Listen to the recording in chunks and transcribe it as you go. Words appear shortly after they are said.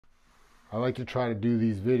I like to try to do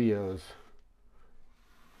these videos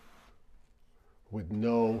with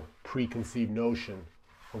no preconceived notion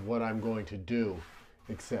of what I'm going to do,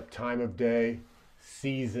 except time of day,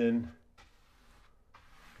 season,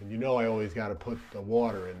 and you know I always got to put the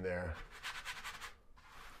water in there.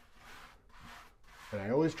 And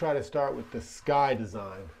I always try to start with the sky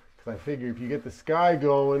design, because I figure if you get the sky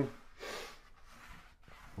going,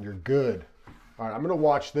 you're good. All right, I'm gonna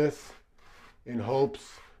watch this in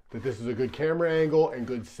hopes that this is a good camera angle and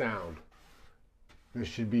good sound. This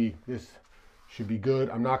should be good.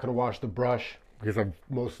 I'm not gonna wash the brush because I'm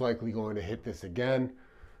most likely going to hit this again.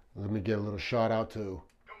 Let me get a little shout out to Don't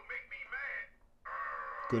make me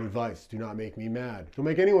mad. good advice. Do not make me mad. Don't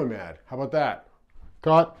make anyone mad. How about that?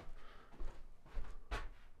 Cut.